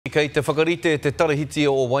Kei te whakarite te tarahiti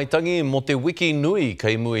o Waitangi mo te wiki nui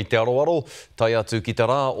kei mui te aroaro, tai atu ki te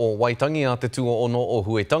rā o Waitangi a te tua ono o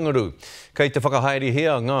Huetangaru. Kei te whakahaere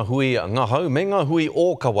hea ngā hui ngā hau me ngā hui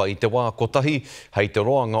o kawa i te wā kotahi hei te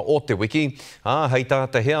roanga o te wiki. Hei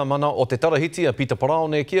tāta hea mana o te tarahiti a Pita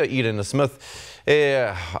Paraone kia Irena Smith. E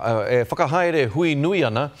whakahaere hui nui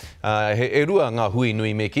ana, e rua ngā hui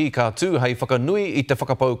nui me ki, ka tū hei whakanui i te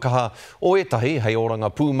whakapau kaha o etahi hei oranga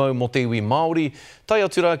pūmau mo te iwi Māori, tai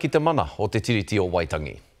atu rā ki te mana o te tiriti o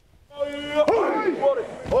Waitangi.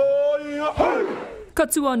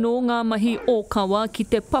 Katua no ngā mahi o kawa ki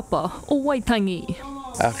te papa o Waitangi.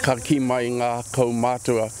 Ka ki mai ngā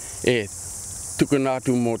kaumātua e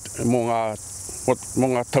tukunātu mo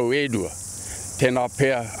ngā tau edua. Tēnā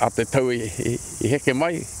pēr a te tau i heke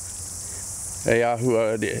mai. E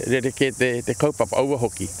ahua rereke te kaupapa aua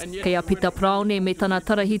hoki. Kei a Pita Paraone me tana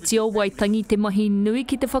tarahiti o Waitangi te mahi nui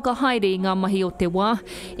ki te whakahaere i ngā mahi o te wā.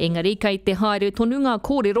 Engari kei te haere tonu ngā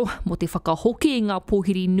kōrero mo te whakahoki i ngā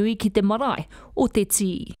pōhiri nui ki te marae o te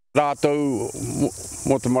tī. Rātou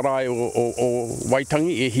mo te marae o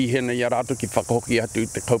Waitangi e hihena i a rātou ki whakahoki atu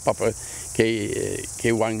te kaupapa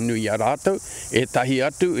ke wang nui a rātou. E tahi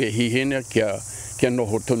atu e hihena kia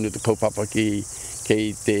noho tonu te kaupapa ki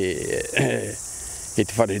te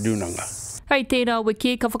whare runanga. Hei tērā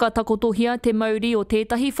wiki ka whakatakotohia te Māori o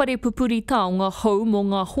tētahi whare pupuri tā o ngā hau mo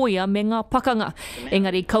ngā hoia me ngā pakanga.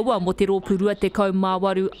 Engari kaua mo te rōpurua te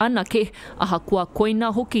kaumāwaru anake, aha kua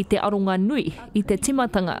koina hoki te aronga nui i te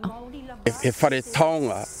timatanga. E whare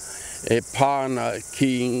taonga e pāna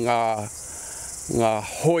ki ngā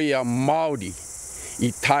hoia Māori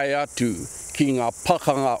i tae atu ki ngā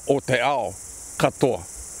pakanga o te ao katoa.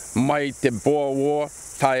 Mai te Boer War,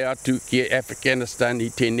 tae atu ki Afghanistan i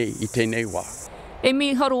tēnei wā. E mi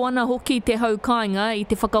haro ana hoki te hau kāinga i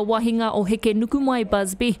te whakawahinga o heke nukumai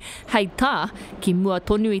Busby, hei tā ki mua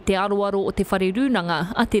tonu i te aroaro o te whare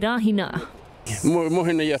runanga a te rāhina.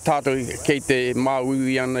 Mohina ia tātou kei te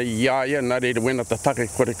māui ana i iaia, nā reira wena ta take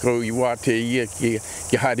kore kou i wā te ia ki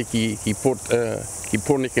haere ki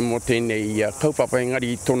Pōneke mo tēnei kaupapa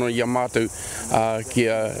engari tono i a mātou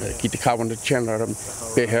ki te Kāwana Channel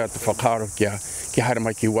pēhea te whakaro kia haere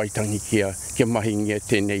mai ki Waitangi kia mahi ngia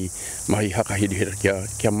tēnei mahi hakahirihira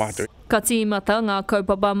kia mātou. Ka tīmata ngā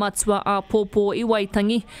kaupapa matua a pōpō i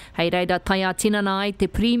Waitangi, hei reira tai a tinana ai te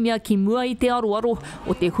premia ki mua i te aroaro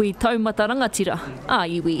o te hui taumata rangatira a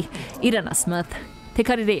iwi. Irena Smith, te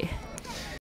Karere.